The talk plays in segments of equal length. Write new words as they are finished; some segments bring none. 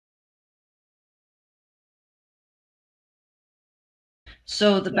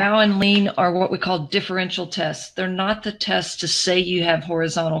So the bow and lean are what we call differential tests. They're not the tests to say you have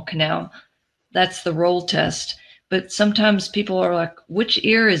horizontal canal. That's the roll test. But sometimes people are like, which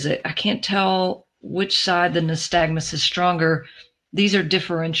ear is it? I can't tell which side the nystagmus is stronger. These are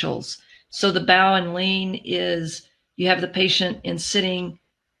differentials. So the bow and lean is you have the patient in sitting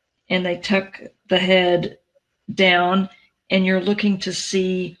and they tuck the head down and you're looking to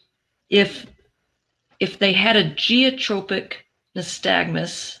see if they had a geotropic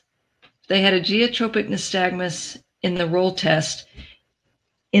nystagmus, in the roll test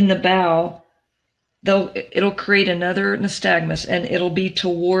in the bow, it'll create another nystagmus and it'll be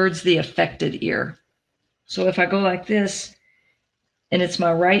towards the affected ear. So if I go like this and it's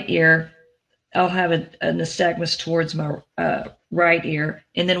my right ear, I'll have a nystagmus towards my right ear.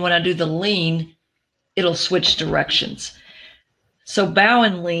 And then when I do the lean, it'll switch directions. So bow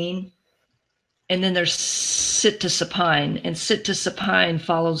and lean, and then there's sit to supine. And sit to supine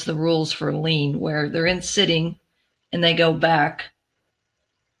follows the rules for lean, where they're in sitting and they go back.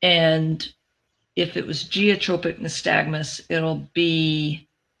 And if it was geotropic nystagmus, it'll be,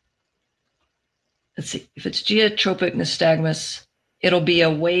 let's see, if it's geotropic nystagmus, it'll be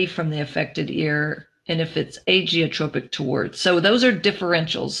away from the affected ear. And if it's ageotropic, towards. So those are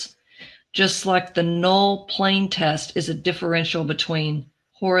differentials. Just like the Null plane test is a differential between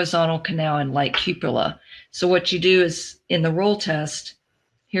horizontal canal and light cupula. So what you do is in the roll test,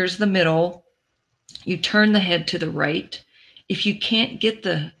 here's the middle, you turn the head to the right. If you can't get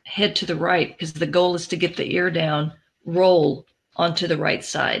the head to the right, because the goal is to get the ear down, roll onto the right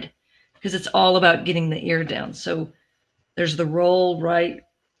side, because it's all about getting the ear down. So there's the roll, right,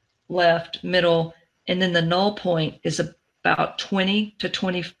 left, middle, and then the null point is about 20 to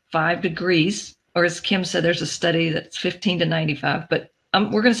 25 degrees, or as Kim said, there's a study that's 15 to 95, but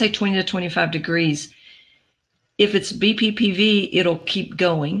we're going to say 20 to 25 degrees. If it's BPPV, it'll keep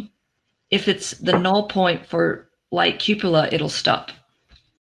going. If it's the null point for light cupula, it'll stop.